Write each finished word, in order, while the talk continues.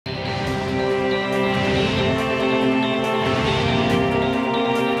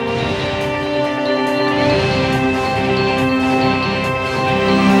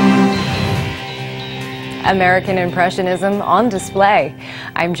American Impressionism on display.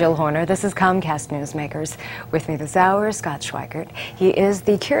 I'm Jill Horner. This is Comcast Newsmakers. With me this hour is Scott Schweigert. He is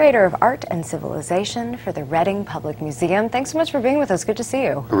the Curator of Art and Civilization for the Reading Public Museum. Thanks so much for being with us. Good to see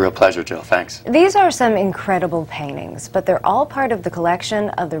you. A real pleasure, Jill. Thanks. These are some incredible paintings, but they're all part of the collection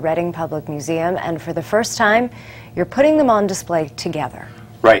of the Reading Public Museum, and for the first time, you're putting them on display together.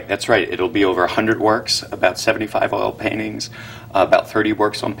 Right, that's right. It'll be over 100 works, about 75 oil paintings, about 30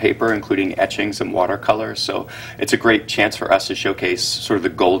 works on paper, including etchings and watercolors. So it's a great chance for us to showcase sort of the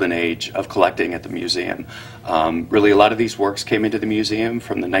golden age of collecting at the museum. Really, a lot of these works came into the museum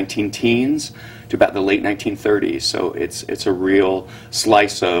from the 19-teens to about the late 1930s. So it's a real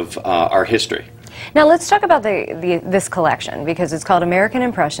slice of our history. Now let's talk about this collection, because it's called American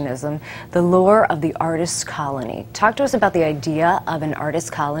Impressionism, the Lure of the Artist's Colony. Talk to us about the idea of an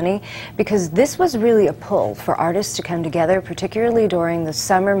artist colony, because this was really a pull for artists to come together, particularly during the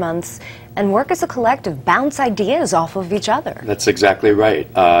summer months, and work as a collective, bounce ideas off of each other. That's exactly right.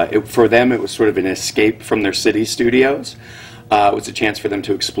 For them, it was sort of an escape from their city studios. It was a chance for them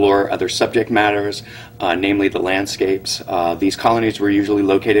to explore other subject matters, namely the landscapes. These colonies were usually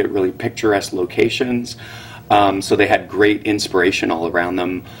located at really picturesque locations, so they had great inspiration all around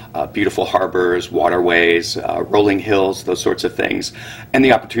them, beautiful harbors, waterways, rolling hills, those sorts of things, and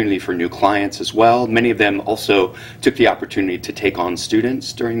the opportunity for new clients as well. Many of them also took the opportunity to take on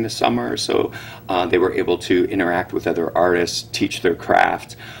students during the summer, so they were able to interact with other artists, teach their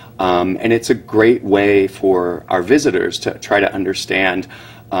craft. And it's a great way for our visitors to try to understand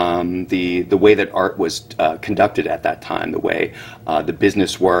the way that art was conducted at that time, the way the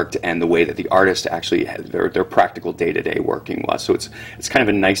business worked, and the way that the artists actually had their practical day-to-day working was. So it's kind of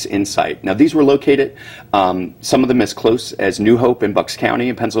a nice insight. Now, these were located, some of them as close as New Hope in Bucks County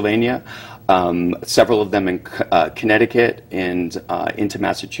in Pennsylvania, several of them in Connecticut, and into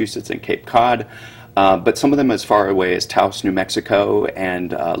Massachusetts and Cape Cod. But some of them as far away as Taos, New Mexico,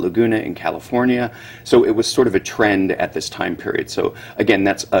 and Laguna in California. So it was sort of a trend at this time period. So again,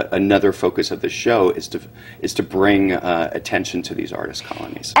 that's another focus of the show, is to bring attention to these artist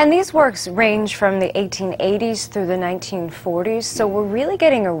colonies. And these works range from the 1880s through the 1940s, so we're really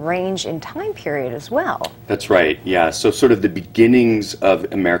getting a range in time period as well. That's right, yeah. So sort of the beginnings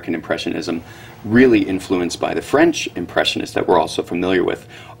of American Impressionism, really influenced by the French Impressionists that we're also familiar with,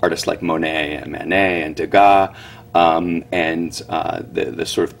 artists like Monet and Manet and Degas, and the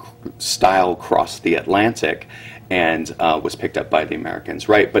sort of style crossed the Atlantic and was picked up by the Americans,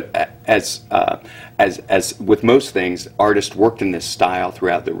 right? But as with most things, artists worked in this style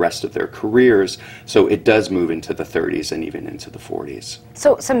throughout the rest of their careers, so it does move into the 30s and even into the 40s.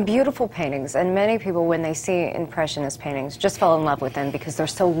 So some beautiful paintings, and many people, when they see Impressionist paintings, just fall in love with them because they're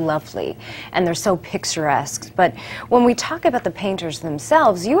so lovely and they're so picturesque. But when we talk about the painters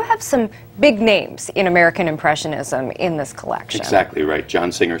themselves, you have some big names in American Impressionism in this collection. Exactly right.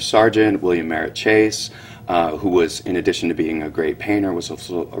 John Singer Sargent, William Merritt Chase, who was, in addition to being a great painter, was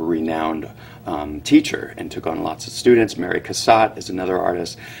also a renowned teacher and took on lots of students. Mary Cassatt is another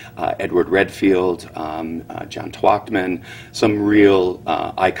artist, Edward Redfield, John Twachtman. Some real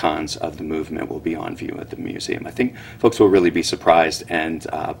icons of the movement will be on view at the museum. I think folks will really be surprised and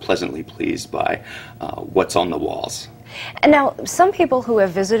pleasantly pleased by what's on the walls. And now, some people who have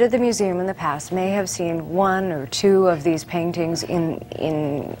visited the museum in the past may have seen one or two of these paintings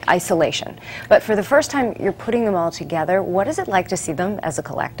in isolation. But for the first time, you're putting them all together. What is it like to see them as a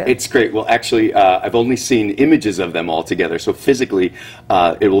collective? It's great. Well, actually, I've only seen images of them all together. So physically,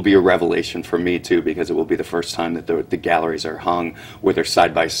 it will be a revelation for me, too, because it will be the first time that the galleries are hung where they're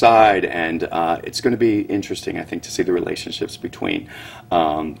side by side. And it's going to be interesting, I think, to see the relationships between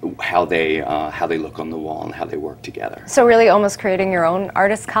how they look on the wall and how they work together. So really almost creating your own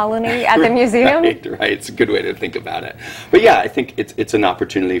artist colony at the museum? Right. It's a good way to think about it. But yeah, I think it's an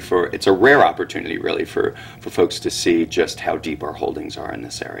opportunity it's a rare opportunity really for folks to see just how deep our holdings are in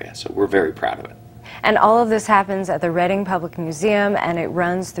this area. So we're very proud of it. And all of this happens at the Reading Public Museum, and it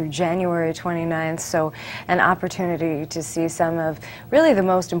runs through January 29th, so an opportunity to see some of really the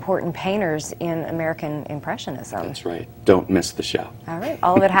most important painters in American Impressionism. That's right. Don't miss the show. All right.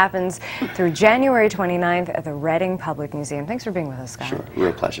 All of it happens through January 29th at the Reading Public Museum. Thanks for being with us, Scott. Sure.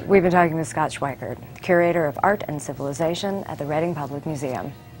 Real pleasure. We've been talking with Scott Schweigert, Curator of Art and Civilization at the Reading Public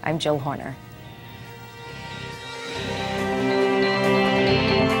Museum. I'm Jill Horner.